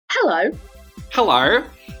Hello, Hello,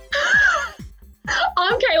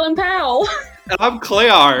 I'm Caitlin Powell, and I'm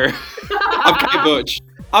Cleo. I'm Kate Butch.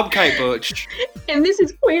 I'm Kate Butch. and this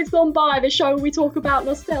is Queers Gone By, the show where we talk about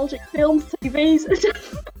nostalgic films, TVs, and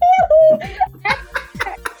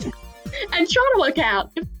trying to work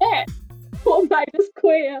out if that's what made us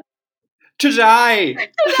queer. Today!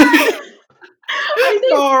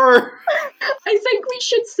 I think we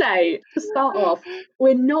should say, to start off,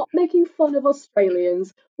 we're not making fun of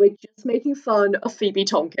Australians, we're just making fun of Phoebe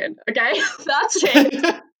Tonkin, okay? That's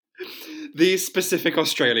it. These specific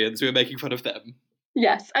Australians, we were making fun of them.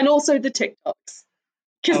 Yes, and also the TikToks,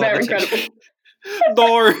 because they're incredible.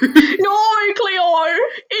 No! No, Cleo!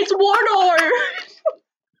 It's Warno!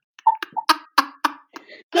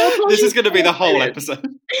 This is going to be the whole episode.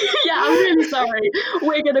 Yeah, I'm really sorry.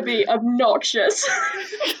 We're going to be obnoxious.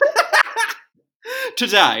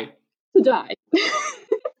 Today, Today.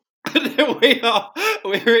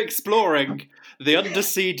 we're exploring the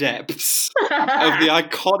undersea depths of the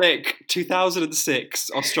iconic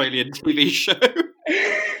 2006 Australian TV show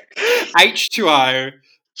H2O.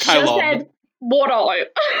 Just said Warno.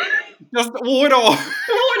 Just Warno. Warno!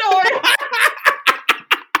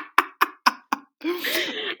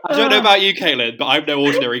 I don't know about you, Caitlin, but I'm no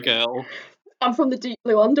ordinary girl. I'm from the deep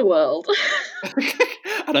blue underworld.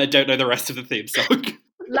 And I don't know the rest of the theme song.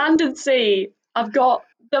 Land and sea. I've got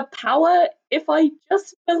the power if I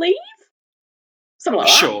just believe? Something like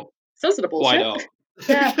that. Sure. Some sort of bullshit. Why not?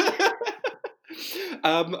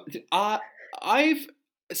 Yeah.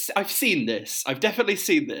 I've seen this. I've definitely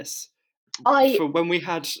seen this. For when we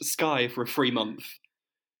had Sky for a free month.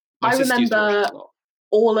 I remembered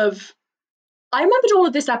all of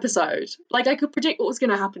this episode. Like, I could predict what was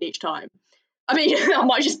going to happen each time. I mean, that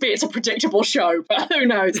might just be it's a predictable show, but who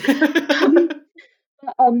knows? When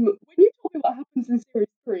you told me what happens in series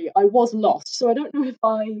 3, I was lost. So I don't know if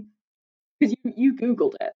because you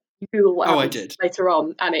Googled it. You Googled what happens I did. later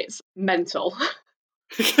on, and it's mental.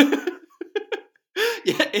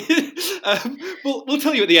 Yeah, we'll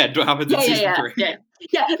tell you at the end what happens in season 3.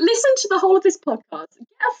 Yeah, listen to the whole of this podcast, get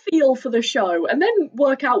a feel for the show, and then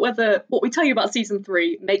work out whether what we tell you about season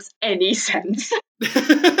 3 makes any sense.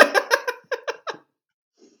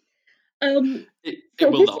 It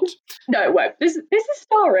will not. No, it won't. This is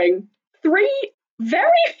starring 3 very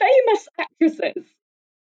famous actresses.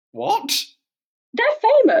 What? They're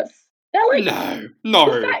famous. They're like...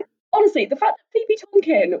 No. Honestly, the fact that Phoebe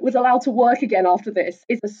Tonkin was allowed to work again after this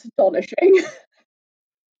is astonishing.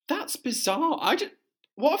 That's bizarre.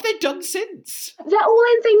 What have they done since? They're all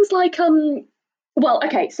in things like, well,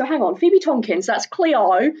 okay, so hang on. Phoebe Tonkin, so that's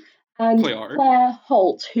Cleo, and Claire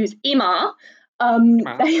Holt, who's Emma.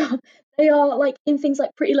 They are like in things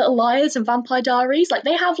like Pretty Little Liars and Vampire Diaries. Like,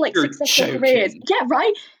 they have like successful careers. Yeah,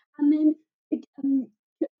 right? And then,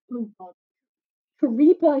 oh god,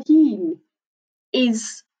 Karipa Heen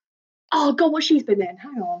is... Oh god, what she's been in?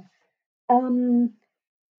 Hang on.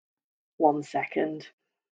 1 second.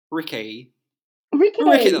 Ricky,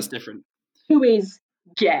 Ricky, that's different. Who is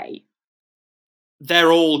gay.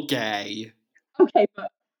 They're all gay. Okay,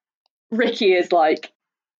 but Ricky is like,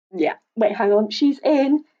 yeah. Wait, hang on. She's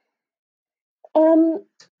in.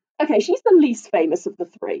 Okay, she's the least famous of the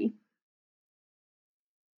 3.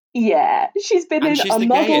 Yeah, she's been in A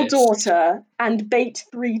Muggle Daughter and Bait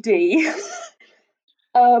 3D.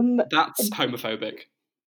 That's homophobic.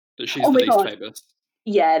 That she's the least famous.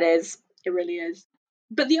 Yeah, it is. It really is.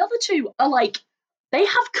 But the other 2 are like, they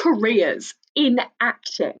have careers in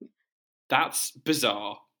acting. That's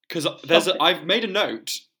bizarre. Because I've made a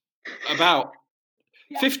note about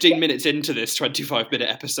 15 minutes into this 25-minute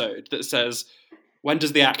episode that says, when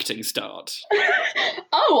does the acting start?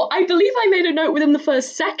 Oh, I believe I made a note within the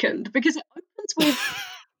first second, because it opens with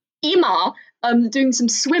Emma doing some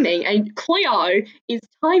swimming, and Cleo is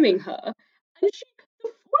timing her. And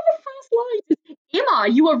one of the first lines is, Emma,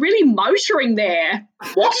 you are really motoring there.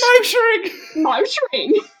 What?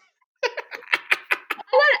 Motoring?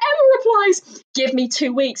 And then Emma replies, give me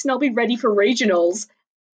 2 weeks and I'll be ready for regionals.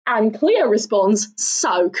 And Cleo responds,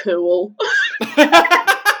 so cool.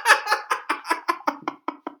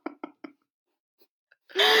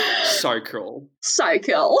 So cool. So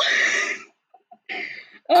cool.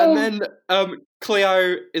 And then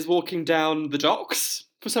Cleo is walking down the docks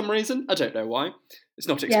for some reason. I don't know why. It's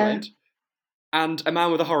not explained. Yeah. And a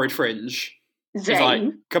man with a horrid fringe is like,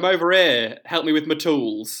 come over here, help me with my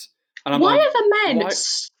tools. And I'm why like, are the men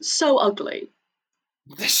so ugly?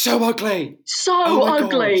 They're so ugly. So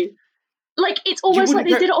ugly. God. Like, it's almost like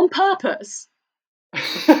they did it on purpose.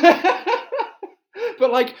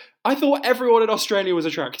 But, like, I thought everyone in Australia was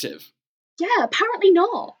attractive. Yeah, apparently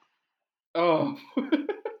not. Oh.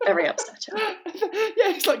 very upsetting. Yeah,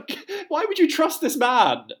 it's like, why would you trust this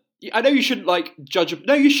man? I know you shouldn't judge.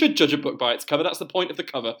 No, you should judge a book by its cover. That's the point of the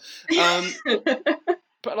cover.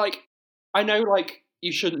 But I know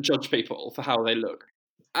you shouldn't judge people for how they look.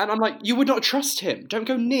 And I'm like, you would not trust him. Don't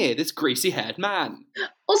go near this greasy-haired man.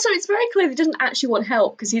 Also, it's very clear he doesn't actually want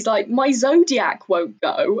help because he's like, my Zodiac won't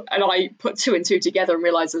go. And I put 2 and 2 together and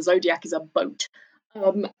realised the Zodiac is a boat.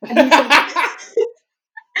 And he's like,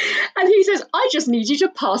 and he says, I just need you to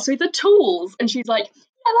pass me the tools. And she's like,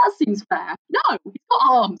 yeah, that seems fair. No, he's got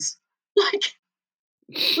arms. Like,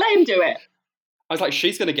 let him do it. I was like,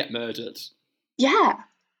 she's going to get murdered. Yeah.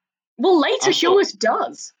 Well, later she almost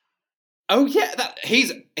does. Oh yeah,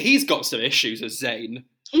 he's got some issues as Zane.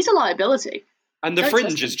 He's a liability. And the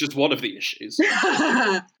fringe is just one of the issues.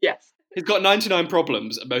 Yes. He's got 99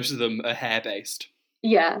 problems, and most of them are hair-based.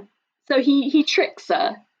 Yeah. So he tricks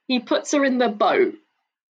her. He puts her in the boat,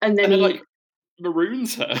 and then he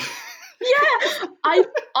maroons her. Yeah. I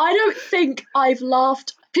don't think I've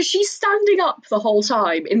laughed because she's standing up the whole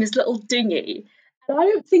time in this little dinghy. And I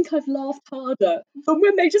don't think I've laughed harder than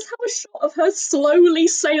when they just have a shot of her slowly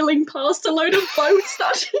sailing past a load of boats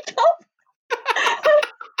that she comes.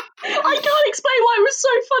 I can't explain why it was so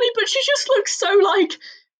funny, but she just looks so like,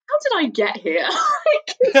 how did I get here?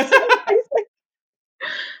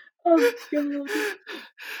 Oh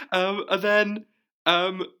god. And then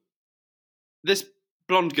this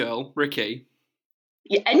blonde girl, Ricky.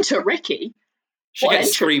 You enter Ricky. She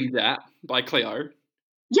gets screamed at by Cleo.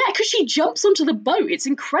 Yeah, because she jumps onto the boat. It's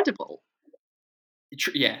incredible.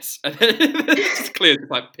 Yes. It's clear she's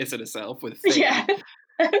pissing herself with fear. Yeah.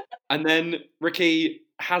 And then Ricky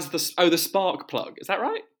has the spark plug. Is that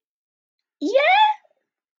right? Yeah.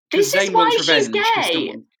 This is why she's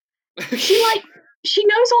gay. She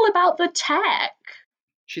knows all about the tech.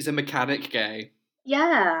 She's a mechanic gay.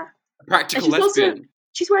 Yeah. A practical lesbian.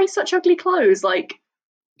 She's wearing such ugly clothes,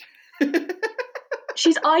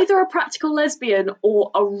 she's either a practical lesbian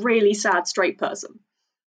or a really sad straight person.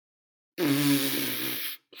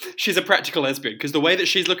 She's a practical lesbian because the way that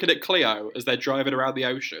she's looking at Cleo as they're driving around the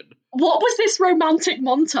ocean. What was this romantic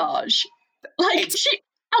montage? At one point she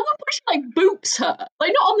boops her. Not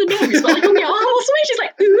on the nose, but on the arm or something. She's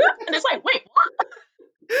like, ooh, and it's like, wait, what?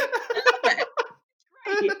 I love it.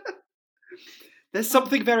 Great. There's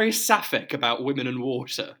something very sapphic about women and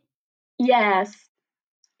water. Yes.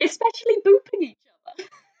 Especially booping each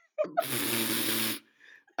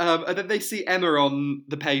other. And then they see Emma on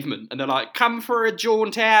the pavement, and they're like, come for a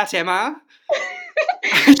jaunt out, Emma.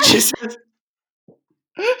 And she says,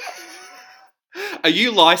 are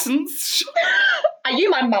you licensed? Are you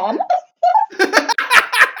my mom?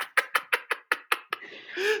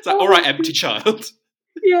 It's like, all right, empty child.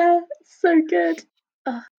 Yeah, so good.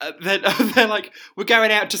 Then they're like, we're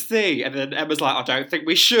going out to sea. And then Emma's like, I don't think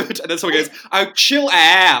we should. And then someone goes, oh, chill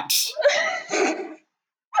out.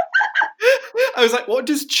 I was like, what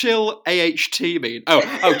does chill AHT mean?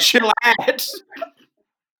 Oh, chill out.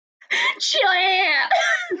 Chill out.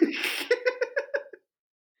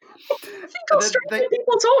 I think Australian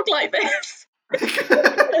people talk like this.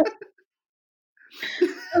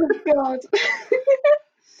 Oh, God.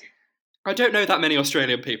 I don't know that many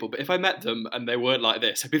Australian people, but if I met them and they weren't like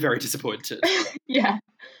this, I'd be very disappointed. Yeah.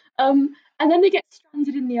 And then they get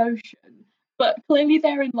stranded in the ocean, but clearly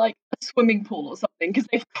they're in a swimming pool or something because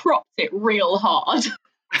they've cropped it real hard.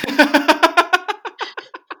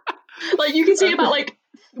 You can see about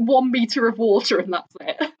 1 meter of water and that's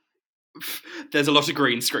it. There's a lot of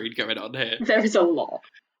green screen going on here. There is a lot.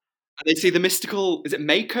 And they see the mystical, is it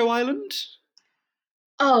Mako Island?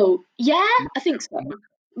 Oh, yeah, I think so.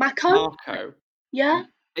 Mako? Yeah.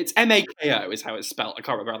 It's Mako is how it's spelled. I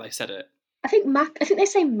can't remember how they said it. I think they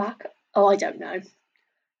say Mako. Oh, I don't know.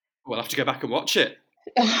 We'll have to go back and watch it.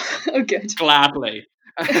 Oh, good. Gladly.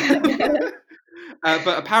 But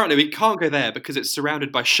apparently we can't go there because it's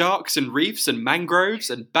surrounded by sharks and reefs and mangroves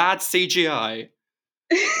and bad CGI.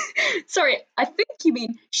 Sorry, I think you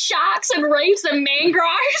mean sharks and reefs and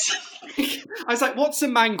mangroves. I was like, what's a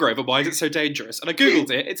mangrove and why is it so dangerous? And I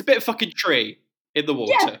googled it. It's a bit of fucking tree in the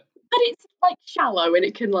water. Yeah, but it's shallow and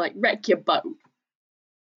it can wreck your boat.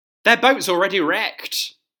 Their boat's already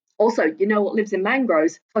wrecked. Also, you know what lives in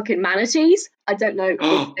mangroves? Fucking manatees. I don't know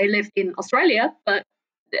if they live in Australia, but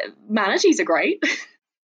manatees are great.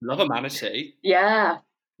 Love a manatee. Yeah,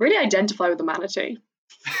 really identify with the manatee.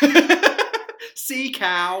 Sea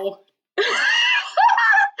cow.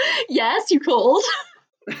 Yes, you called.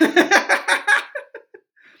 Do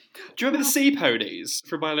you remember the sea ponies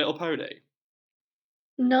from My Little Pony?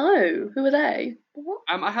 No, who are they? What?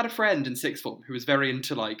 I had a friend in sixth form who was very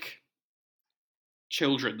into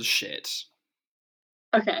children's shit.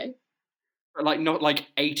 Okay. But, like, not, like,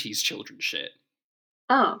 80s children's shit.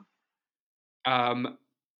 Oh. And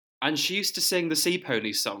she used to sing the Sea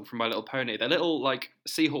Ponies song from My Little Pony. They're little, like,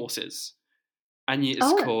 seahorses. And you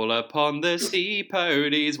just call upon the sea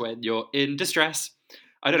ponies when you're in distress.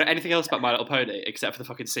 I don't know anything else about My Little Pony except for the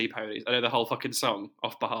fucking sea ponies. I know the whole fucking song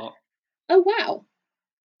off by heart. Oh, wow.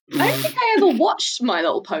 I don't think I ever watched My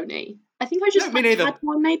Little Pony. I think I just had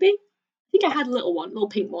one, maybe. I think I had a little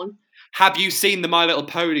pink one. Have you seen the My Little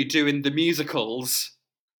Pony doing the musicals?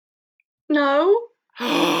 No.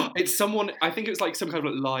 It's someone, I think it was like some kind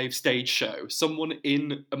of live stage show. Someone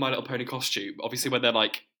in a My Little Pony costume, obviously when they're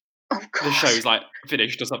like, the show's like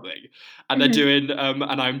finished or something. And they're doing And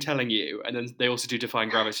I'm Telling You, and then they also do Defying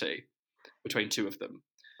Gravity between two of them.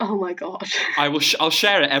 Oh my god. I'll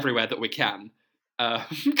share it everywhere that we can.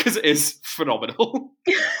 Because it is phenomenal.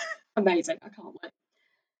 Amazing, I can't wait.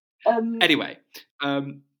 Anyway,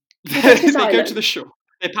 they go to the shore.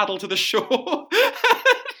 They paddle to the shore.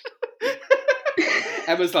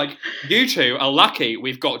 Emma's like, you two are lucky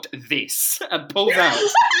we've got this, and pulls out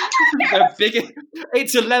the biggest.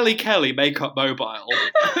 It's a Lely Kelly makeup mobile.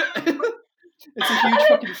 It's a huge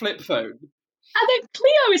fucking flip phone. And then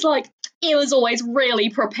Cleo is like, he was always really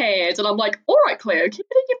prepared. And I'm like, all right, Cleo, keep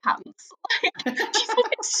it in your pants. She's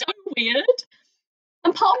always so weird.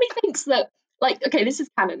 And part of me thinks that, like, okay, this is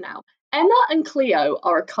canon now. Emma and Cleo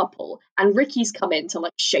are a couple, and Ricky's come in to,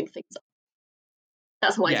 like, shake things up.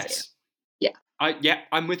 That's how I see it. Yeah.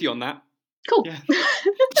 I'm with you on that. Cool. Yeah.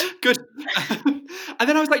 Good. And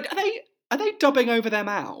then I was like, are they dubbing over their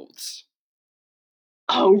mouths?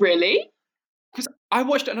 Oh, really? Because I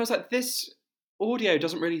watched it and I was like, this audio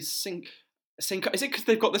doesn't really sync. Is it because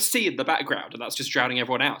they've got the sea in the background and that's just drowning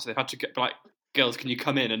everyone out? So they've had to get, like, girls, can you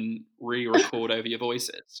come in and re-record over your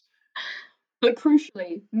voices? But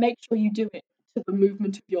crucially, make sure you do it to the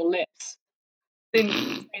movement of your lips. Didn't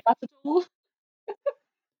say that at all.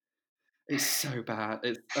 It's so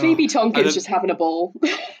bad. Phoebe Tonkin's just having a ball.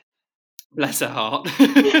 Bless her heart.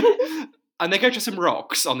 And they go to some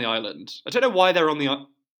rocks on the island. I don't know why they're on the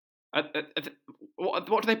island. What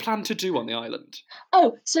do they plan to do on the island?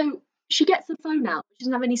 Oh, so she gets the phone out. She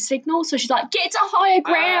doesn't have any signal, so she's like, get to higher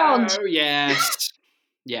ground! Oh, yes.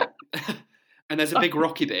 Yeah. And there's a big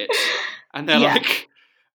rocky bit. And they're like,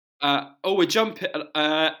 we're jumping.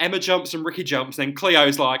 Emma jumps and Ricky jumps. And then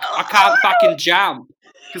Cleo's like, I can't fucking jump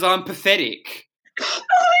because I'm pathetic. Oh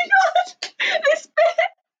my god! This bit!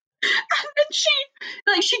 And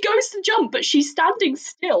then she goes to jump, but she's standing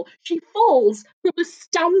still. She falls from a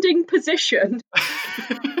standing position.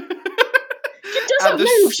 She doesn't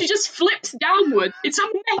move, she just flips downward. It's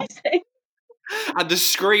amazing. And the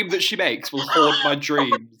scream that she makes will haunt my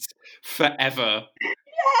dreams forever. Yeah.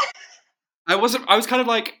 I was kind of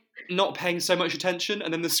like not paying so much attention,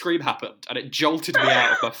 and then the scream happened, and it jolted me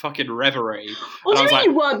out of my fucking reverie. What do you mean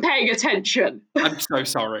you weren't paying attention? I'm so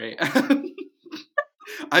sorry.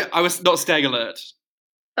 I was not staying alert.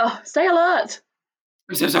 Oh, stay alert.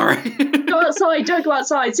 I'm so sorry. Go outside, don't go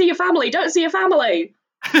outside. See your family, don't see your family.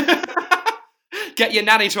 Get your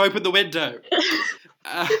nanny to open the window.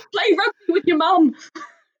 Play rugby with your mum.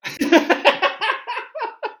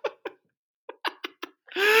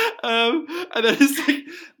 And then it's like,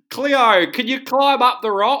 Cleo, can you climb up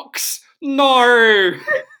the rocks? No.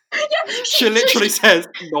 Yeah, she literally says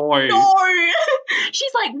no.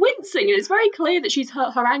 She's like wincing, and it's very clear that she's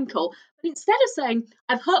hurt her ankle. But instead of saying,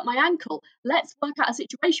 I've hurt my ankle, let's work out a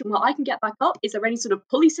situation where I can get back up. Is there any sort of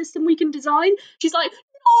pulley system we can design? She's like,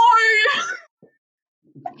 no.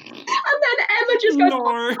 And then Emma just goes,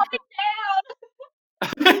 no.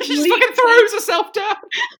 Down. She just fucking throws herself down.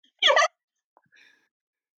 Yeah.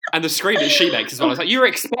 And the scream that she makes as well. I was like, you were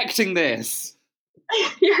expecting this.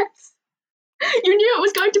 Yes. You knew it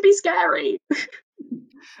was going to be scary.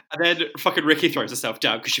 And then fucking Ricky throws herself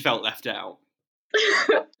down because she felt left out.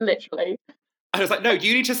 Literally. I was like, no,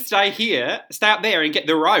 you need to stay here, stay up there and get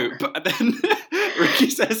the rope. And then Ricky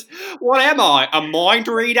says, what am I, a mind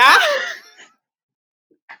reader?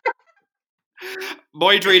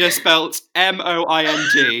 Mind reader spelt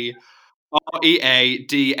MOIND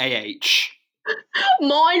READAH.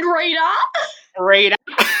 Mind reader.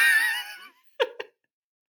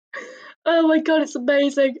 Oh my god, it's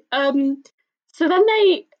amazing. So then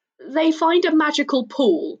they find a magical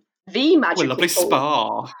pool. The magical lovely pool.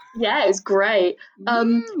 Spa. Yeah, it's great.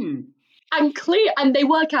 And they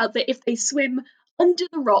work out that if they swim under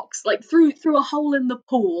the rocks, like through a hole in the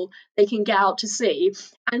pool, they can get out to sea.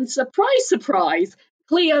 And surprise, surprise,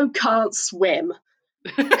 Cleo can't swim.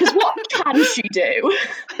 Because what can she do?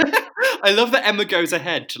 I love that Emma goes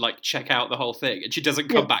ahead to like check out the whole thing, and she doesn't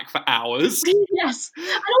come back for hours. Yes, and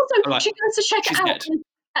also she goes to check it out. Dead. And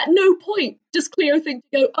at no point does Cleo think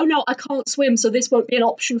to go, "Oh no, I can't swim, so this won't be an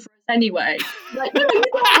option for us anyway." Like, no, you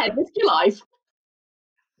go ahead, risk your life.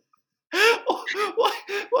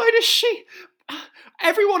 Why does she?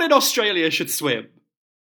 Everyone in Australia should swim.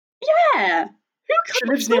 Yeah, she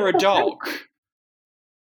lives near a dock.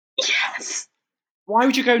 Yes. Why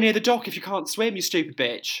would you go near the dock if you can't swim, you stupid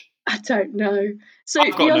bitch? I don't know. So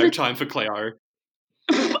I've got no time for Cleo.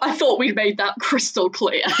 I thought we'd made that crystal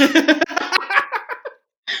clear.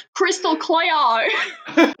 Crystal Cleo.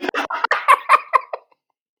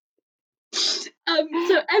 So Emma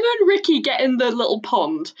and Ricky get in the little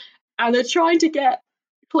pond, and they're trying to get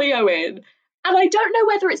Cleo in. And I don't know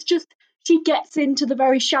whether it's just she gets into the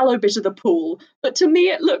very shallow bit of the pool, but to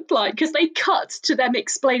me it looked like, because they cut to them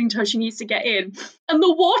explaining to her she needs to get in, and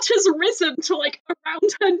the water's risen to like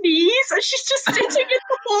around her knees, and she's just sitting in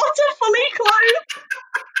the water fully clothed.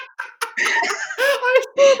 I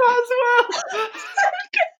saw that as well.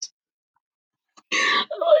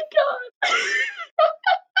 Oh my god.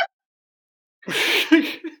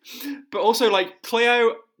 But also, like,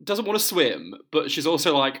 Cleo doesn't want to swim, but she's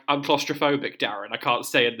also like, I'm claustrophobic, Darren. I can't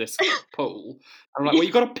stay in this pool. I'm like, well,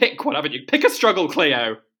 you've got to pick one, haven't you? Pick a struggle,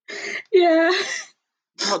 Cleo. Yeah. You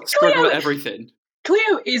can't struggle at everything.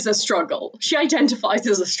 Cleo is a struggle. She identifies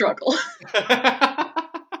as a struggle.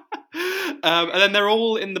 And then they're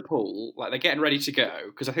all in the pool, like they're getting ready to go,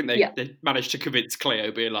 because I think they managed to convince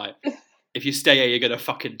Cleo, being like, if you stay here, you're going to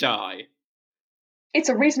fucking die. It's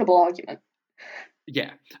a reasonable argument.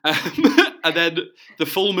 Yeah. And then the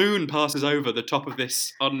full moon passes over the top of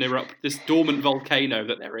this this dormant volcano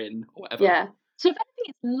that they're in, or whatever. Yeah. So if anything,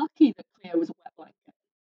 it's lucky that Cleo was a wet blanket.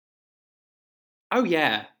 Oh,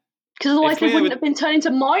 yeah. Because otherwise they wouldn't have been turned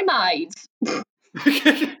into mermaids.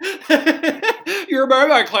 You're a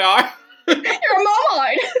mermaid, Cleo. You're a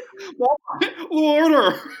mermaid.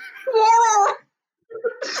 Water.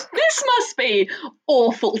 This must be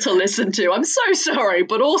awful to listen to. I'm so sorry,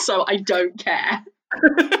 but also I don't care.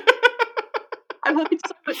 I'm having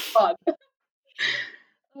so much fun.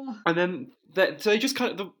 And then they just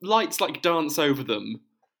kind of, the lights like dance over them.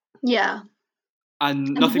 Yeah.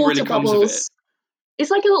 And nothing really comes of it. It's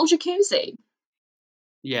like a little jacuzzi.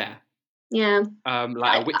 Yeah. Yeah.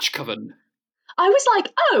 Like a witch coven. I was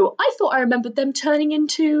like, oh, I thought I remembered them turning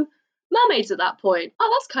into mermaids at that point. Oh,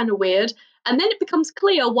 that's kind of weird. And then it becomes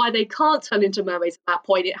clear why they can't turn into mermaids at that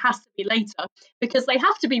point. It has to be later, because they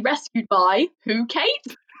have to be rescued by who,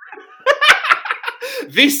 Kate?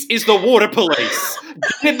 This is the water police.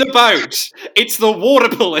 Get in the boat. It's the water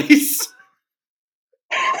police.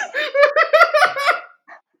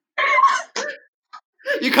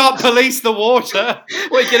 You can't police the water.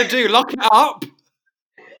 What are you going to do? Lock it up?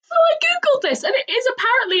 So I googled this, and it is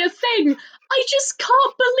apparently a thing. I just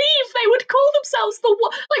can't believe they would call themselves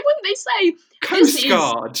like, wouldn't they say Coast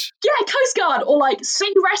Guard? Yeah, Coast Guard, or like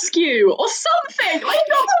Sea Rescue, or something. Like,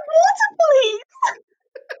 not the water police.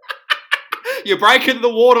 You're breaking the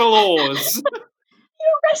water laws.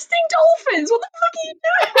 You're arresting dolphins. What the fuck are you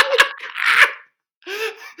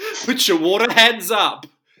doing? Put your water hands up.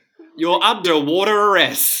 You're under water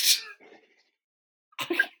arrest.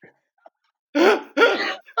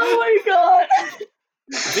 Oh my god.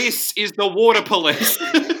 This is the water police.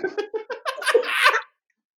 It's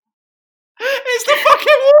the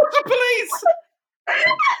fucking water police.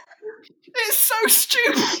 It's so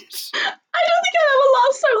stupid. I don't think I've ever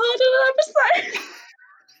laughed so hard in an episode.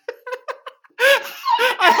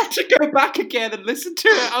 I had to go back again and listen to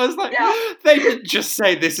it. I was like, They didn't just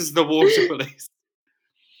say this is the water police.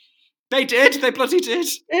 They did. They bloody did.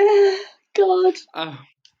 God.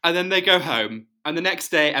 And then they go home. And the next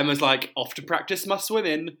day, Emma's like, off to practice my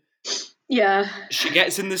swimming. Yeah. She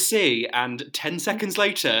gets in the sea, and 10 seconds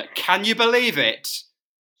later, can you believe it?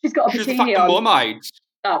 She's got a bikini She's a fucking mermaid.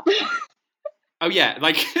 Oh. Oh, yeah.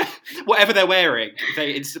 Like, whatever they're wearing,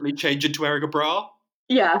 they instantly change into wearing a bra.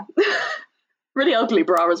 Yeah. Really ugly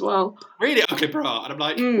bra as well. Really ugly bra. And I'm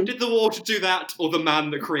like, did the water do that, or the man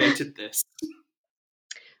that created this?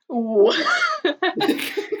 Ooh.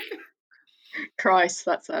 Christ,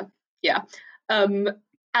 that's yeah.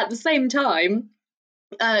 At the same time,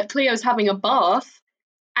 Cleo's having a bath,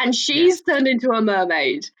 and she's turned into a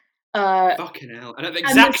mermaid. Fucking hell. And at the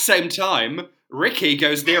exact same time, Ricky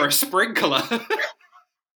goes near a sprinkler.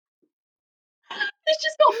 It's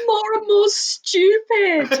just got more and more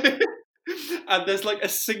stupid. And there's like a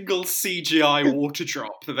single CGI water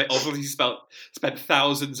drop that they obviously spent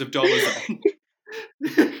thousands of dollars on.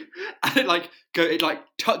 And it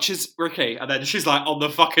touches Ricky, and then she's like on the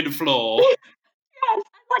fucking floor. Yes,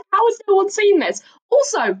 like, how has no one seen this?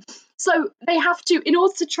 Also, so they have to, in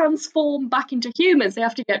order to transform back into humans, they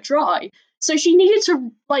have to get dry. So she needed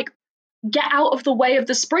to get out of the way of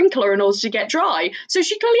the sprinkler in order to get dry. So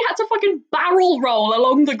she clearly had to fucking barrel roll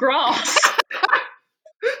along the grass.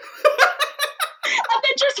 And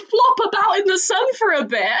then just flop about in the sun for a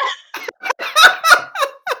bit.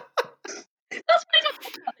 That's what I don't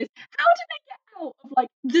think about this. How did they get out of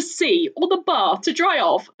the sea or the bath to dry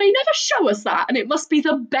off? They never show us that, and it must be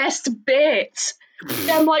the best bit.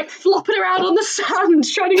 Them flopping around on the sand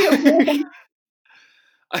trying to get warm.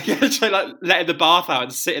 Yeah, so letting the bath out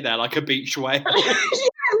and sitting there like a beach whale. Yeah,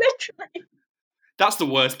 literally. That's the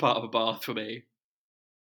worst part of a bath for me.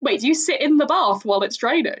 Wait, do you sit in the bath while it's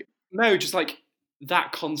draining? No, just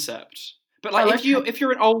that concept. But if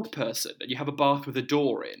you're an old person and you have a bath with a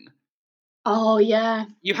door in. Oh yeah.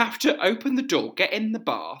 You have to open the door, get in the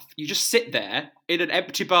bath. You just sit there in an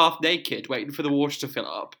empty bath naked, waiting for the water to fill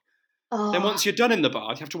up. Oh. Then once you're done in the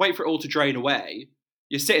bath, you have to wait for it all to drain away.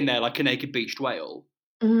 You're sitting there like a naked beached whale.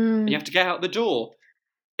 And you have to get out the door.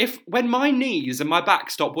 When my knees and my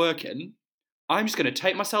back stop working, I'm just going to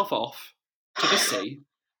take myself off to the sea.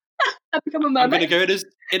 I've become a mermaid. I'm going to go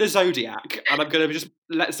in a Zodiac, and I'm going to just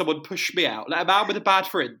let someone push me out. Let a man with a bad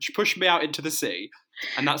fringe push me out into the sea,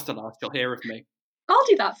 and that's the last you'll hear of me. I'll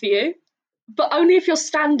do that for you, but only if you're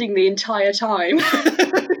standing the entire time.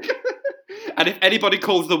 And if anybody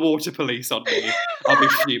calls the water police on me, I'll be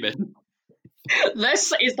fuming.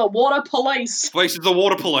 This is the water police. This is the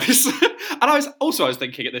water police. And I was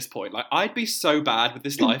thinking at this point, I'd be so bad with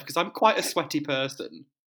this life because I'm quite a sweaty person.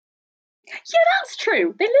 Yeah, that's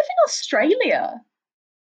true. They live in Australia.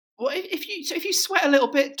 Well, if you sweat a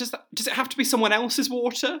little bit, does it have to be someone else's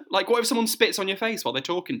water? What if someone spits on your face while they're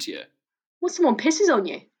talking to you? What, someone pisses on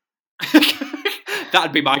you?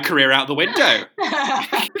 That'd be my career out the window.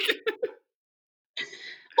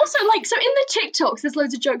 Also, so in the TikToks, there's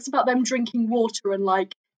loads of jokes about them drinking water and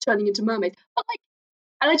turning into mermaids. But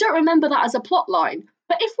and I don't remember that as a plot line.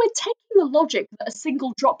 But if we're taking the logic that a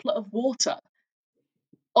single droplet of water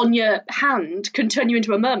on your hand can turn you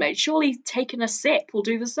into a mermaid, surely taking a sip will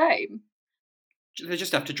do the same. They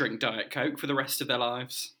just have to drink Diet Coke for the rest of their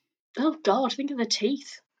lives. Oh God, think of the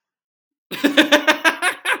teeth.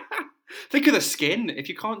 Think of the skin if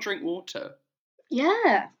you can't drink water.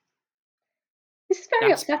 Yeah. This is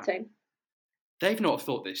very upsetting. They've not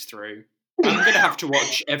thought this through. I'm going to have to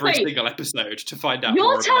watch every single episode to find out.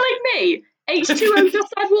 You're telling me H2O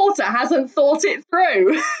just add water hasn't thought it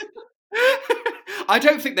through? I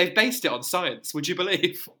don't think they've based it on science, would you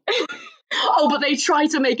believe? Oh, but they try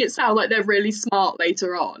to make it sound like they're really smart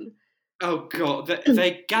later on. Oh, God.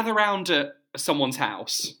 They gather round at someone's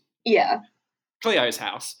house. Yeah. Cleo's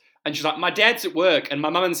house. And she's like, my dad's at work and my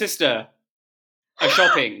mum and sister are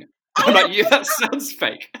shopping. I'm like, yeah, that sounds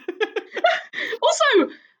fake.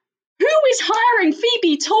 Also, who is hiring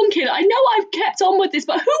Phoebe Tonkin? I know I've kept on with this,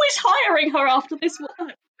 but who is hiring her after this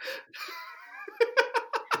work?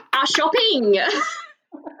 Are shopping.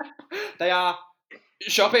 They are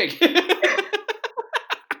shopping.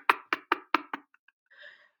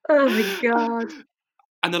 Oh my God.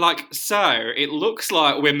 And they're like, so it looks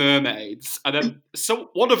like we're mermaids. And then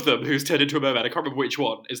one of them who's turned into a mermaid, I can't remember which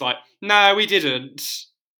one, is like, no, we didn't.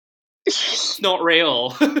 It's not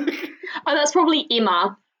real. Oh, that's probably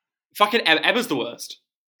Emma. Fucking Emma's the worst.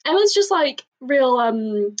 Emma's just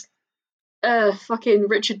real fucking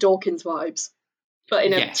Richard Dawkins vibes, but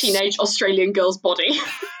in a teenage Australian girl's body.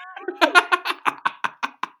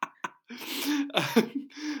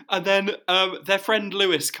 And then their friend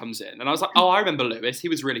Lewis comes in, and I was like, oh, I remember Lewis. He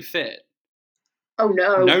was really fit. Oh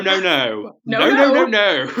no. No.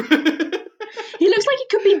 No. He looks like he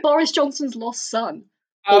could be Boris Johnson's lost son.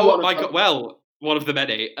 Oh my God! Well, one of the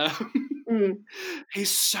many.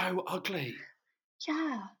 He's so ugly.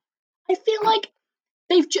 Yeah, I feel like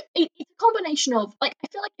it's a combination of I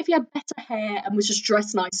feel like if he had better hair and was just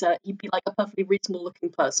dressed nicer, he'd be a perfectly reasonable looking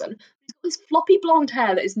person. He's got this floppy blonde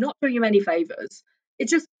hair that is not doing him any favors.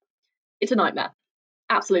 It's a nightmare,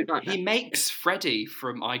 absolute nightmare. He makes Freddie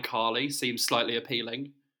from iCarly seem slightly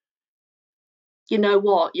appealing. You know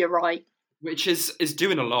what? You're right. Which is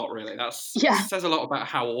doing a lot, really. Says a lot about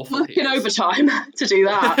how awful he is. Working overtime to do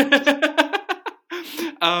that.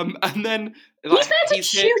 And then he's there to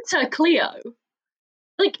tutor Cleo.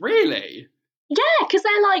 Really? Yeah, because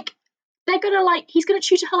they're gonna he's gonna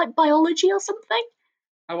tutor her biology or something.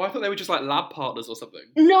 Oh, I thought they were just lab partners or something.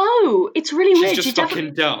 No, it's really weird. She's just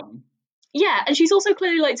fucking dumb. Yeah, and she's also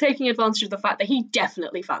clearly taking advantage of the fact that he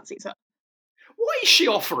definitely fancies her. what is she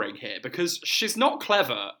offering here? Because she's not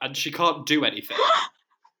clever and she can't do anything.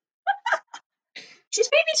 She's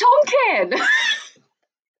Phoebe Tonkin!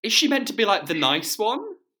 Is she meant to be, like, the nice one?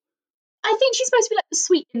 I think she's supposed to be, like, the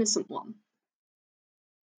sweet, innocent one.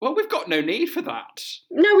 Well, we've got no need for that.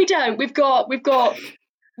 No, we don't. We've got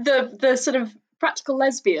the sort of practical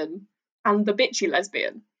lesbian and the bitchy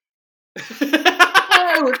lesbian.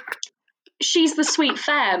 Oh, she's the sweet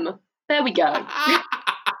femme. There we go.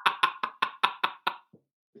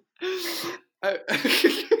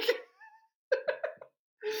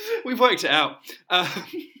 We've worked it out.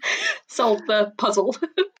 Solved the puzzle.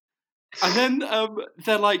 And then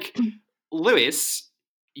they're like, Lewis,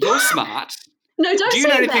 you're smart. No, don't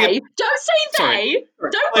say they. Don't say they.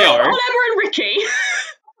 Don't blame on Emma and Ricky.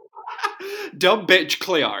 Dumb bitch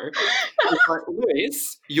Cleo. Like,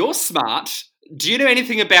 Lewis, you're smart. Do you know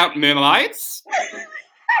anything about mermaids?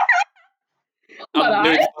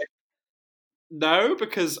 Lewis, like, no,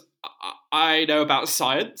 because I know about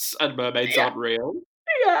science and mermaids aren't real.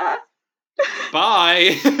 Yeah.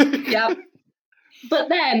 Bye. Yep. But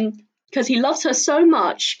then, because he loves her so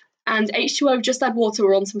much, and H2O Just Add Water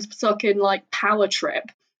were on some fucking, like, power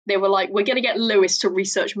trip, they were like, we're going to get Lewis to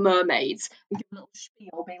research mermaids. And give a little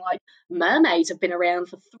spiel, being like, mermaids have been around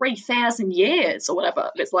for 3,000 years, or whatever.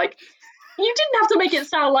 And it's like, you didn't have to make it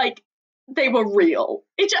sound like they were real.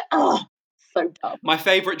 It just, so dumb. My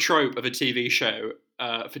favourite trope of a TV show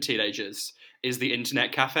for teenagers is the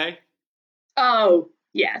internet cafe. Oh,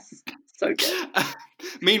 yes. So good.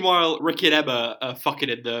 Meanwhile, Ricky and Emma are fucking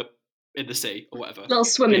in the sea or whatever. Little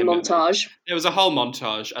swimming montage. There was a whole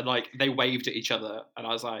montage, and like they waved at each other, and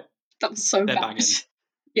I was like, "That was so they're bad." Banging.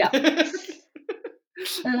 Yeah.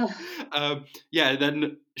 Yeah.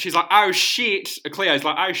 Then she's like, "Oh shit!" Cleo's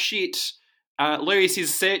like, "Oh shit!" Lewis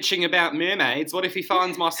is searching about mermaids. What if he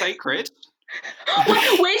finds my secret?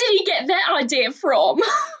 Where did he get that idea from?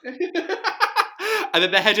 And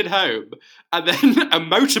then they're headed home, and then a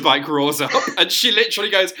motorbike roars up, and she literally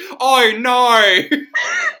goes, "Oh no!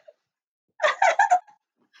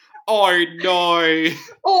 Oh no!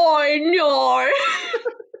 Oh no!"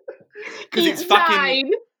 Because it's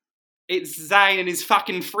fucking... It's Zane and his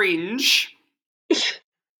fucking fringe.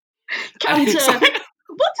 Counter. What does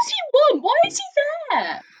he want? Why is he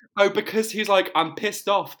there? Oh, because he's like, I'm pissed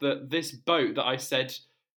off that this boat that I said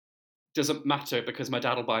doesn't matter because my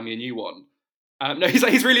dad will buy me a new one. No,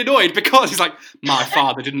 he's really annoyed because he's like, my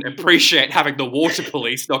father didn't appreciate having the water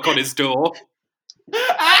police knock on his door.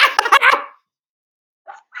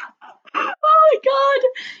 Oh my god!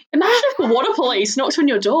 Imagine if the water police knocked on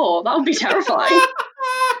your door. That would be terrifying.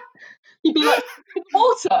 You'd be like,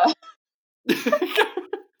 water. The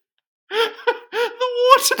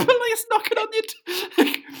water police knocking on your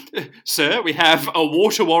door. Sir, we have a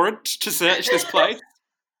water warrant to search this place.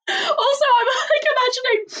 Also, I'm like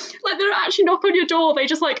imagining, like, they don't actually knock on your door, they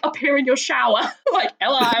just, like, appear in your shower. Like,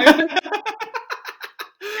 hello.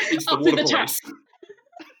 It's the water police.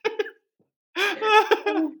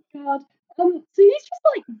 Oh, God. So he's just,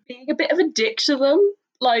 like, being a bit of a dick to them.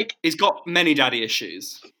 Like... He's got many daddy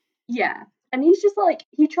issues. Yeah. And he's just, like,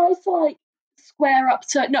 he tries to, like, square up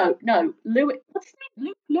to... No, Lewis... What's his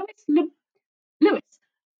name? Lewis.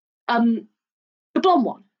 The blonde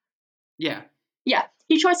one. Yeah. Yeah.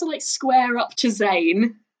 He tries to, like, square up to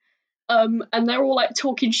Zane, and they're all, like,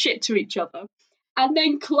 talking shit to each other. And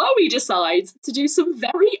then Chloe decides to do some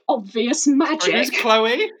very obvious magic. Who's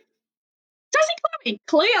Chloe? Doesn't Chloe?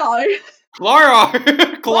 Cleo. Clara.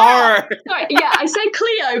 Sorry, yeah, I say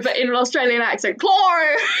Cleo, but in an Australian accent.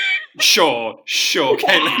 Cleo. Sure,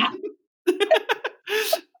 Caitlin.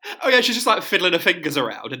 Oh yeah, she's just, like, fiddling her fingers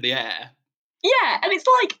around in the air. Yeah, and it's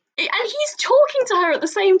like, and he's talking to her at the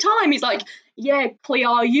same time. He's like, yeah,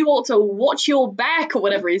 Cleo, you ought to watch your back, or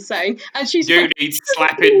whatever he's saying. And she's you like, need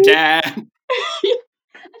slapping down. And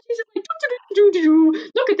she's like,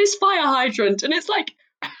 look at this fire hydrant. And it's like,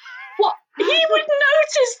 what? He would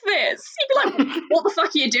notice this. He'd be like, what the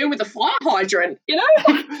fuck are you doing with the fire hydrant? You know?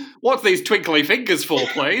 What's these twinkly fingers for,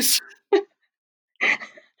 please?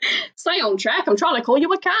 Stay on track. I'm trying to call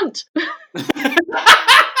you a cunt.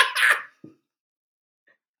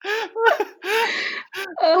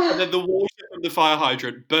 And then the water from the fire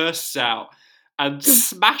hydrant bursts out and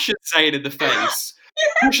smashes Zane in the face,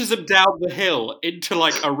 pushes him down the hill into,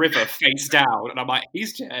 like, a river face down, and I'm like,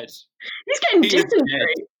 he's dead. He's getting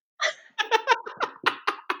dysentery.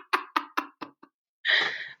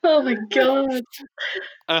 Oh my god.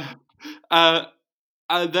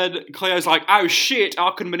 And then Cleo's like, oh shit,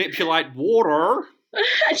 I can manipulate water.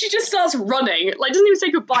 And she just starts running. Like, doesn't even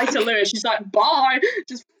say goodbye to Lewis. She's like, bye.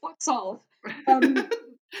 Just fucks off.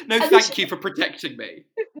 No, thank you for protecting me.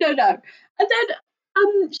 No. And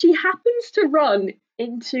then she happens to run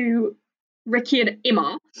into Ricky and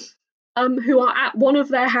Emma, who are at one of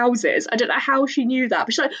their houses. I don't know how she knew that,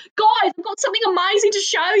 but she's like, guys, I've got something amazing to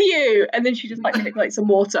show you. And then she just like manipulates some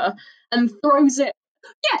water and throws it.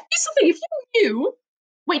 Yeah, it's the thing. If you knew,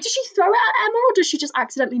 wait, does she throw it at Emma or does she just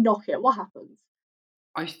accidentally knock it? What happens?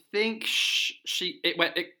 I think she's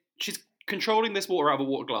controlling this water out of a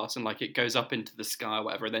water glass and like it goes up into the sky or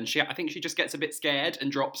whatever. And then I think she just gets a bit scared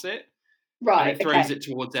and drops it. Right. And it throws it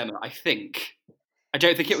towards Emma. I think. I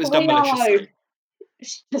don't think it was done maliciously.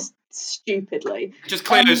 Just stupidly. Just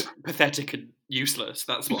Cleo's pathetic and useless.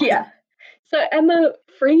 That's why. Yeah. So Emma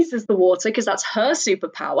freezes the water because that's her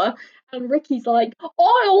superpower, and Ricky's like, "Oh,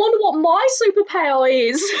 I wonder what my superpower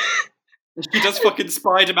is." She does fucking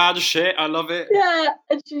Spider-Man shit. I love it. Yeah,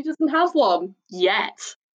 and she doesn't have one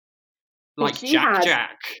yet. Like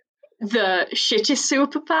Jack. The shittest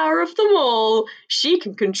superpower of them all. She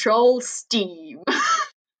can control steam.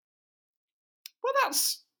 Well,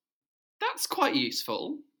 that's quite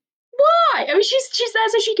useful. Why? I mean, she's there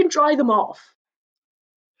so she can dry them off.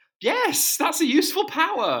 Yes, that's a useful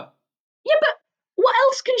power. Yeah, but what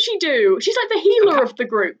else can she do? She's like the healer of the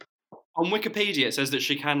group. On Wikipedia, it says that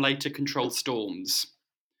she can later control storms.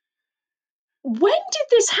 When did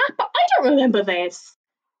this happen? I don't remember this.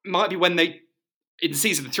 Might be when in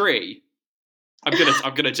season 3. I'm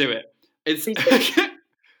gonna do it. It's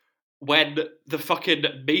when the fucking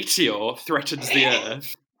meteor threatens the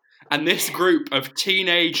Earth, and this group of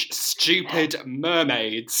teenage stupid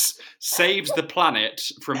mermaids saves the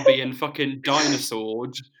planet from being fucking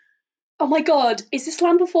dinosaured. Oh my god, is this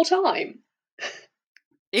Land Before Time?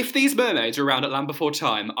 If these mermaids were around at Land Before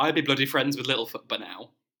Time, I'd be bloody friends with Littlefoot by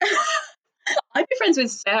now. I'd be friends with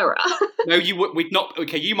Sarah. No, you would. We'd not.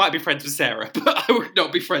 Okay, you might be friends with Sarah, but I would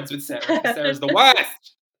not be friends with Sarah. Sarah's the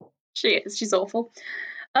worst. She is. She's awful.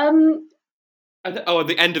 At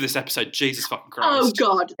the end of this episode, Jesus fucking Christ. Oh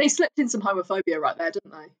god, they slipped in some homophobia right there,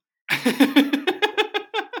 didn't they?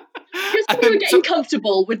 Just when we were getting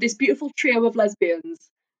comfortable with this beautiful trio of lesbians.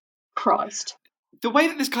 Christ. The way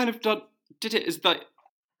that this kind of did it is that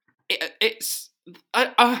it's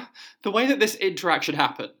the way that this interaction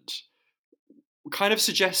happened kind of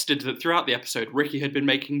suggested that throughout the episode, Ricky had been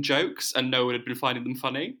making jokes and no one had been finding them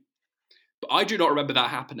funny. But I do not remember that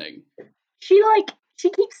happening. She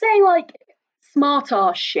keeps saying like smart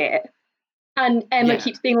ass shit, and Emma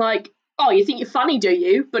keeps being like, "Oh, you think you're funny, do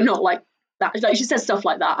you?" But not like that. Like she says stuff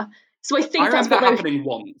like that. So I think that's what happening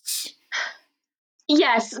once.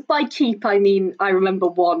 Yes, by keep I mean I remember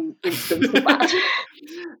one instance of that.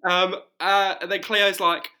 And then Cleo's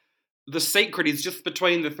like, the secret is just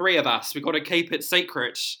between the three of us. We've got to keep it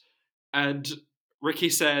secret. And Ricky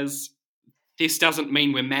says, this doesn't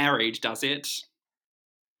mean we're married, does it?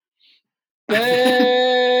 Boo!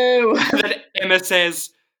 And then Emma says,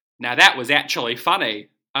 now that was actually funny.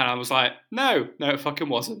 And I was like, no, it fucking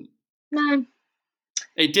wasn't. No.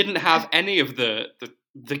 It didn't have any of the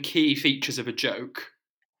key features of a joke.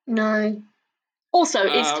 No. Also,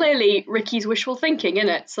 it's clearly Ricky's wishful thinking, isn't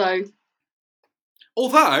it? So...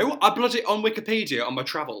 Although, I bloody on Wikipedia on my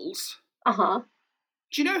travels. Uh-huh.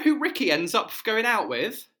 Do you know who Ricky ends up going out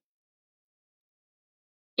with?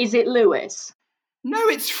 Is it Lewis? No,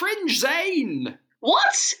 it's Fringe Zane.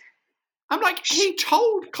 What? I'm like, he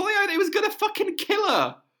told Cleo that he was going to fucking kill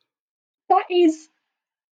her. That is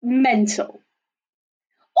mental.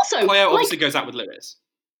 Also, Cleo obviously goes out with Lewis.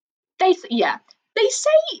 They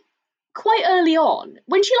say quite early on,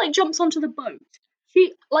 when she jumps onto the boat,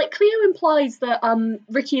 Cleo implies that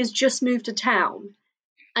Ricky has just moved to town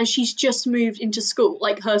and she's just moved into school,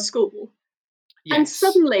 her school. Yes. And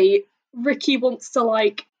suddenly Ricky wants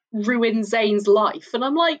to ruin Zane's life. And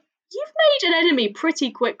I'm like, you've made an enemy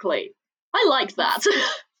pretty quickly. I like that.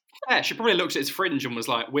 Yeah, she probably looked at his Fringe and was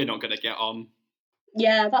like, we're not going to get on.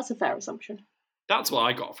 Yeah, that's a fair assumption. That's what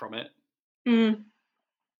I got from it.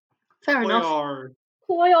 Fair enough.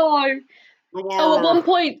 Cleo. Oh, at one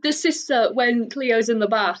point, the sister, when Cleo's in the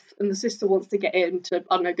bath and the sister wants to get in to,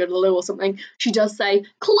 I don't know, go to the loo or something, she does say,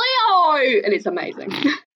 Cleo! And it's amazing.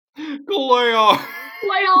 Cleo!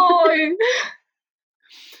 Cleo!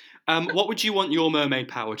 What would you want your mermaid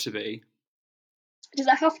power to be? Does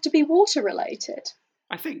it have to be water related?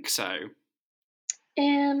 I think so.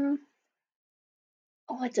 I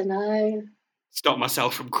don't know. Stop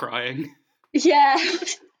myself from crying. Yeah.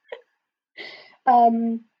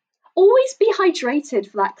 Always be hydrated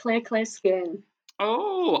for that clear skin.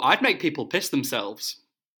 Oh, I'd make people piss themselves.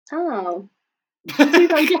 Oh. Two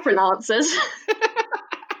very different answers.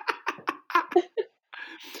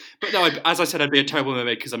 But no, as I said, I'd be a terrible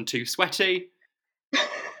mermaid because I'm too sweaty.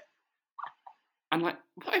 And like,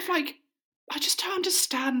 what if like I just don't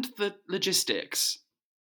understand the logistics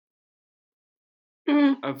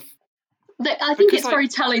of. I think it's very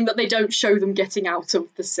telling that they don't show them getting out of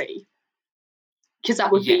the sea, because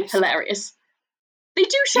that would be hilarious. They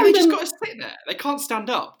do show them. They just got to sit there. They can't stand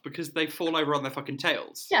up because they fall over on their fucking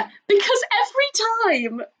tails. Yeah, because every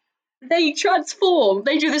time they transform,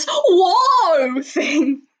 they do this whoa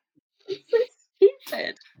thing. It's so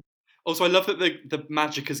stupid. Also, I love that the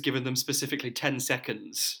magic has given them specifically 10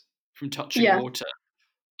 seconds from touching water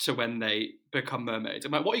to when they become mermaids.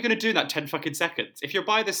 I'm like, what are you going to do in that 10 fucking seconds? If you're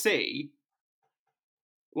by the sea,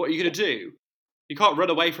 what are you going to do? You can't run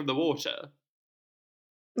away from the water.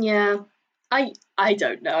 Yeah, I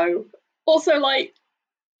don't know. Also, like,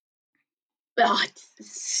 it's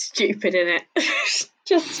stupid, isn't it?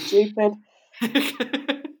 Just stupid.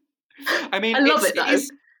 I mean, I love it though. It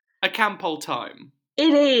is a camp old time.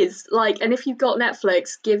 It is, like, and if you've got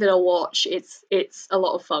Netflix, give it a watch. It's a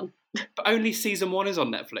lot of fun. But only season 1 is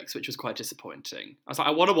on Netflix, which was quite disappointing. I was like,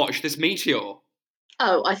 I want to watch this Meteor.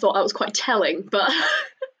 Oh, I thought that was quite telling, but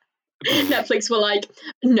Netflix were like,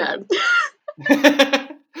 no.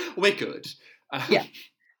 We're good. Yeah.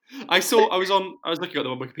 I was looking at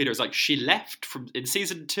them on Wikipedia. It's like she left in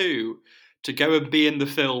season 2 to go and be in the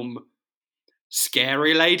film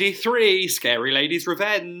Scary Lady 3, Scary Lady's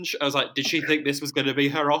Revenge. I was like, did she think this was going to be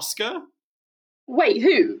her Oscar? Wait,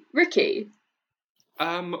 who? Ricky?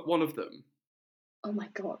 One of them. Oh my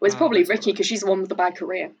god. Well, it's probably Ricky because she's the one with the bad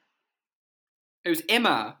career. It was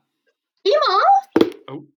Emma. Emma?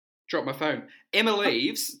 Oh, dropped my phone. Emma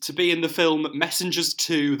leaves to be in the film Messengers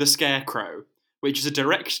 2: The Scarecrow, which is a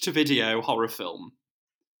direct-to-video horror film.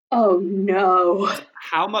 Oh no.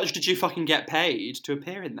 How much did you fucking get paid to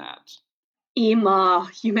appear in that? Emma,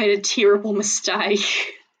 you made a terrible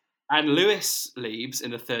mistake. And Lewis leaves in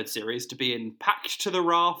the 3rd series to be in Packed to the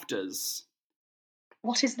Rafters.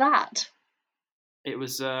 What is that? It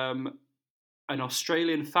was an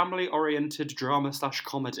Australian family-oriented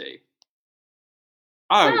drama/comedy.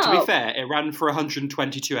 Oh, to be fair, it ran for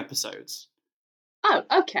 122 episodes. Oh,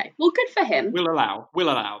 okay. Well, good for him. We'll allow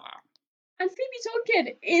that. And Phoebe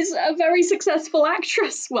Tonkin is a very successful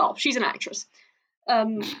actress. Well, she's an actress.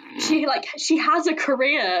 She has a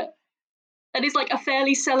career and is like a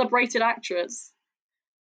fairly celebrated actress.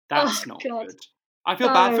 That's not good. I feel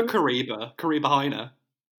bad for Kariba Heiner.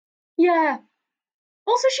 Yeah.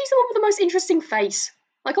 Also, she's the one with the most interesting face.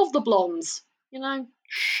 Like, of the blondes, you know?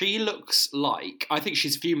 She looks like... I think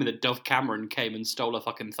she's fuming that Dove Cameron came and stole her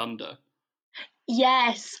fucking thunder.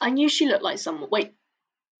 Yes, I knew she looked like someone. Wait,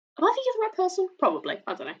 am I thinking of the right person? Probably,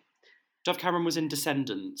 I don't know. Dove Cameron was in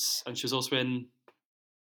Descendants, and she was also in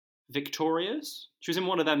Victorious? She was in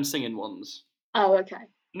one of them singing ones. Oh, okay.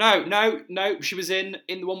 No, she was in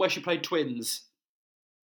the one where she played twins.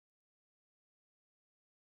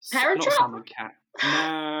 Parent Trap? Not Sam and Cat.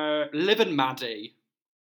 No, Liv and Maddie.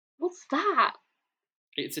 What's that?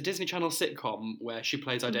 It's a Disney Channel sitcom where she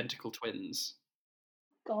plays identical twins.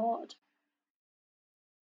 God.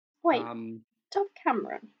 Wait, Dove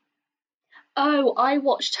Cameron? Oh, I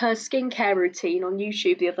watched her skincare routine on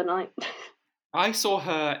YouTube the other night. I saw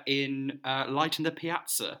her in Light in the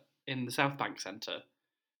Piazza in the South Bank Centre.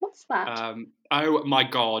 What's that? Oh my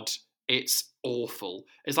god, it's awful.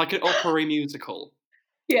 It's like an opera musical.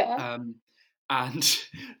 Yeah. And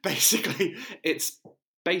basically, it's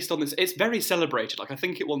based on this. It's very celebrated. Like, I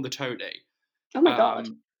think it won the Tony. Oh my god.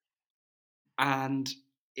 And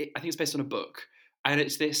I think it's based on a book. And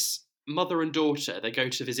it's this mother and daughter. They go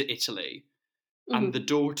to visit Italy. Mm-hmm. And the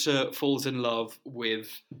daughter falls in love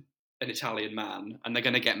with an Italian man. And they're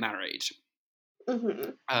going to get married.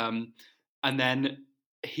 Mm-hmm. And then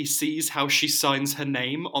he sees how she signs her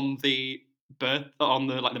name on the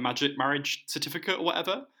magic marriage certificate or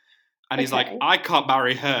whatever. And he's like, I can't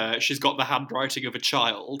marry her. She's got the handwriting of a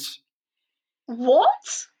child.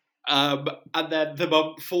 What? And then the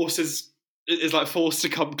mum is forced to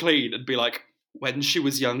come clean and be like, when she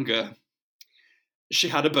was younger, she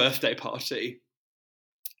had a birthday party.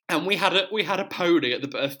 And we had a pony at the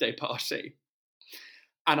birthday party.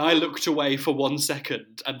 And I looked away for 1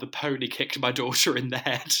 second and the pony kicked my daughter in the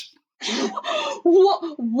head. What?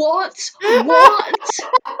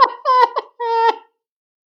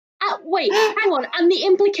 Wait, hang on. And the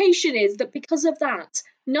implication is that because of that,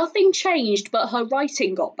 nothing changed, but her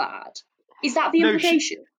writing got bad. Is that the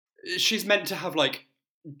implication? She's meant to have, like,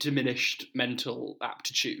 diminished mental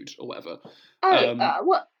aptitude or whatever.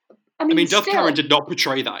 What? I mean, Dove Cameron did not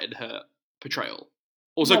portray that in her portrayal.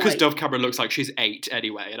 Also, because Dove Cameron looks like she's 8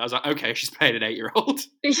 anyway, and I was like, okay, she's playing an 8-year-old.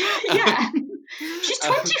 Yeah. She's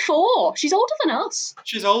 24. She's older than us.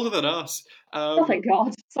 She's older than us. Oh, thank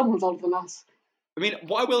God. Someone's older than us. I mean,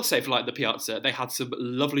 what I will say for like the Piazza, they had some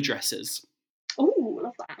lovely dresses. Oh,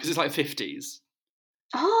 love that. Because it's like 50s.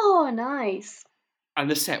 Oh, nice.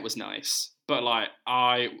 And the set was nice. But like,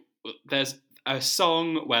 there's a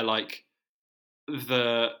song where like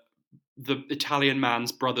the Italian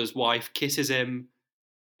man's brother's wife kisses him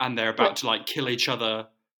and they're about to like kill each other,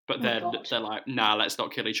 but then they're like, nah, let's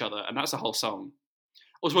not kill each other. And that's the whole song.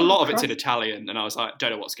 Also, a lot of it's in Italian, and I was like,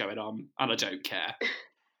 don't know what's going on, and I don't care.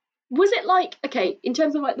 Was it like, okay, in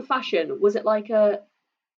terms of like the fashion, was it like an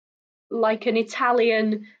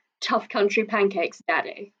Italian tough country pancakes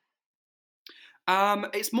daddy?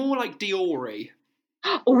 It's more like Dior-y.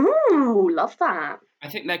 Ooh, love that. I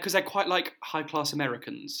think because they're quite like high class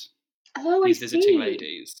Americans. Oh, these visiting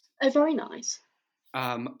ladies. Oh, very nice.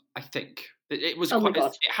 I think it was quite.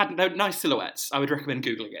 It had nice silhouettes. I would recommend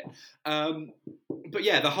googling it. But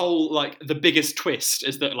yeah, the whole like the biggest twist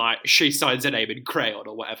is that like she signs her name in crayon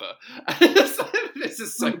or whatever. This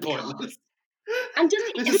is so pointless. And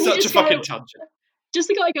this is such a fucking tangent. Does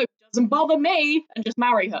the guy go, doesn't bother me, and just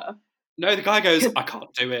marry her? No, the guy goes, I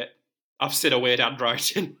can't do it. I've seen a weird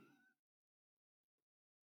handwriting.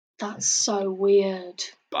 That's so weird.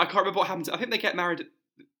 But I can't remember what happens. I think they get married.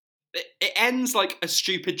 It ends like a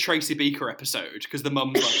stupid Tracy Beaker episode because the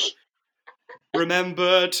mum's like,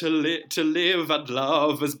 remember to live and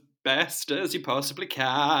love as best as you possibly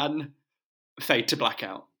can. Fade to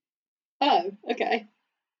blackout. Oh, okay.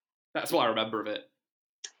 That's what I remember of it.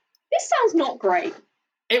 This sounds not great.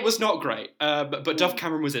 It was not great, but Dove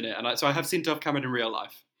Cameron was in it, and so I have seen Dove Cameron in real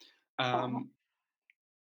life. And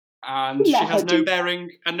she has no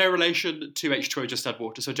bearing and no relation to H2O Just Add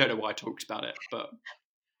Water, so I don't know why I talked about it, but...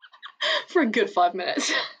 For a good 5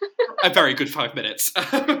 minutes. A very good 5 minutes. So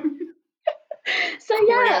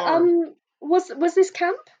yeah, was this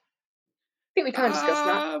camp? I think we kind of discussed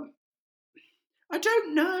that. I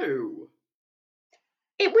don't know.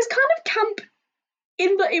 It was kind of camp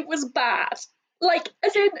in that it was bad. Like,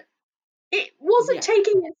 as in, it wasn't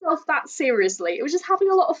taking itself that seriously. It was just having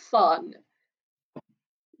a lot of fun.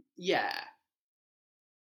 Yeah.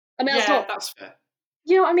 I mean, that's fair.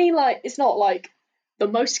 You know what I mean? Like, it's not like the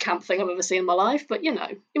most camp thing I've ever seen in my life, but you know,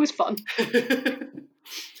 it was fun.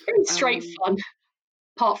 Very straight fun,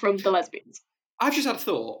 apart from the lesbians. I've just had a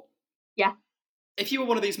thought. Yeah. If you were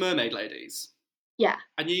one of these mermaid ladies. Yeah.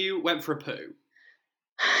 And you went for a poo.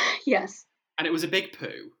 Yes. And it was a big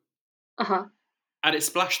poo. Uh-huh. And it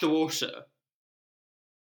splashed the water.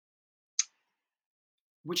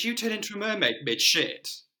 Would you turn into a mermaid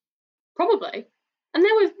mid-shit? Probably. And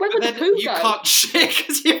then where would the poo go? You can't shit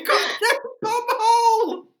because you've got no bum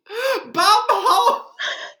hole! Bum hole!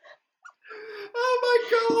 Oh my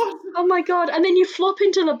god! Oh my god, and then you flop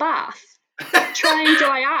into the bath, try and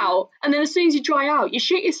dry out, and then as soon as you dry out, you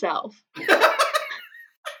shit yourself.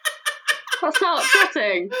 That's so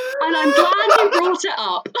upsetting. And I'm glad you brought it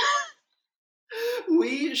up.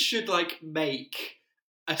 We should, like, make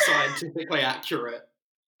a scientifically accurate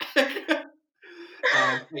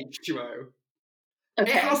H2O.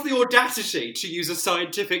 Okay. It has the audacity to use a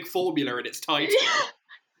scientific formula in its title.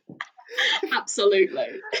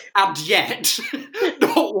 Absolutely. And yet,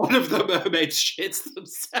 not one of the mermaids shits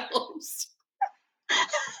themselves.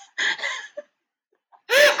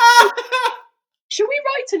 Should we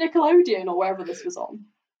write to Nickelodeon or wherever this was on?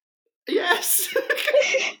 Yes.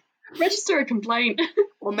 Register a complaint.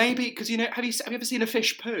 Or maybe, because, you know, have you ever seen a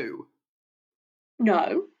fish poo?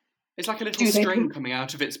 No. It's like a little string coming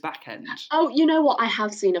out of its back end. Oh, you know what? I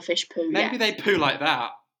have seen a fish poo. Maybe they poo like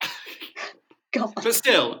that. God. But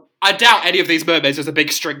still, I doubt any of these mermaids has a big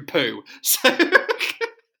string poo. So,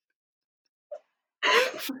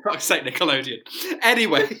 for fuck's sake, Nickelodeon.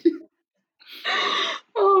 Anyway.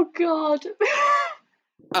 Oh God.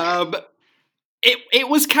 It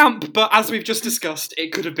was camp, but as we've just discussed,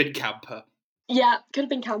 it could have been camper. Yeah, could have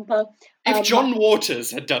been camper. If John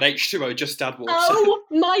Waters had done H2O Just Add Water. Oh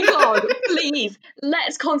my god, please,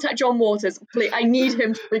 let's contact John Waters. Please, I need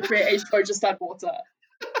him to recreate H2O Just Add Water.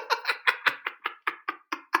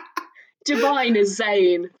 Divine is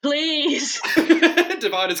Zane, please.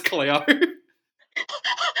 Divine is Cleo.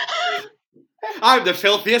 I'm the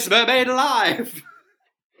filthiest mermaid alive.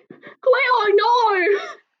 Cleo, no!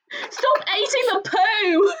 Stop eating the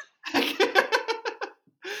poo!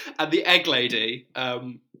 And the egg lady,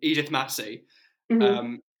 Edith Massey,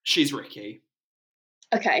 she's Ricky.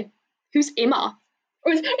 Okay. Who's Emma?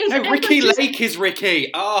 No, Ricky Lake is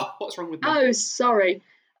Ricky. Oh, what's wrong with me? Oh, sorry.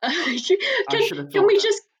 Can we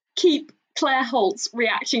just keep Claire Holtz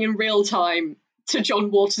reacting in real time to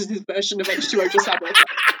John Waters' version of H2O Just Add Water?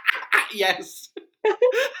 Yes.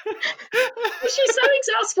 She's so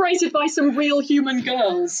exasperated by some real human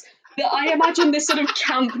girls I imagine this sort of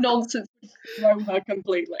camp nonsense would throw her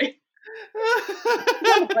completely.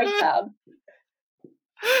 What a great tab.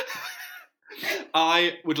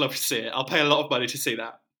 I would love to see it. I'll pay a lot of money to see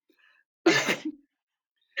that.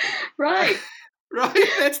 Right. Right,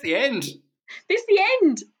 that's the end. This is the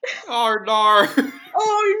end. Oh, no.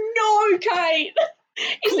 Oh, no, Kate.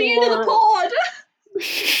 It's the end of the pod.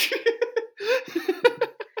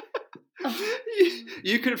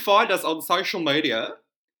 You can find us on social media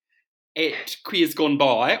at Queers Gone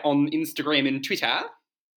By on Instagram and Twitter.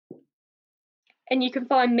 And you can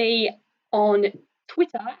find me on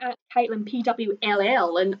Twitter at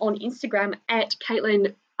CaitlinPWLL and on Instagram at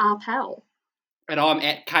CaitlinRPal. And I'm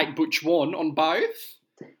at Kate Butch One on both.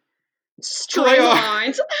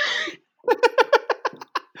 Streamlined.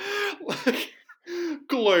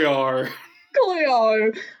 Cleo.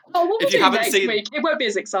 Oh, what we'll do next week? It won't be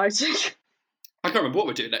as exciting. I can't remember what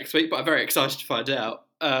we're doing next week, but I'm very excited to find out.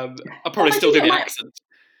 I'll probably still do the accent.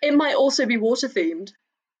 It might also be water-themed.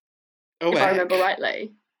 Oh, if I remember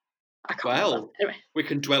rightly. I can't remember. Anyway. We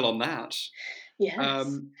can dwell on that.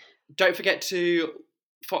 Yes. Don't forget to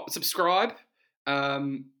subscribe.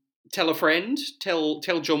 Tell a friend. Tell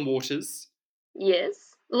John Waters.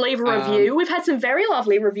 Yes. Leave a review. We've had some very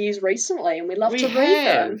lovely reviews recently, and we'd love to read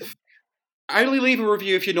them. Only leave a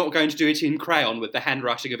review if you're not going to do it in crayon with the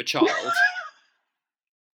handwriting of a child.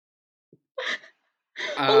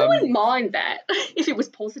 Well, I wouldn't mind that if it was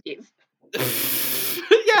positive.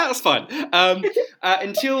 Yeah, that's fine.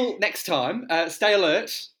 Until next time, stay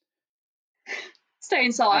alert. Stay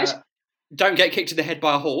inside. Don't get kicked in the head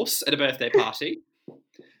by a horse at a birthday party.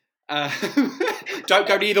 Don't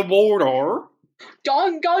go near the water.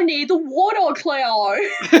 Don't go near the water, Cleo.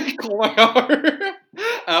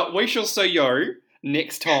 Cleo. We shall see you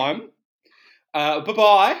next time.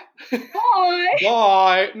 Bye-bye. Bye.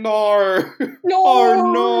 Bye. No. No.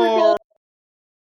 Oh, no.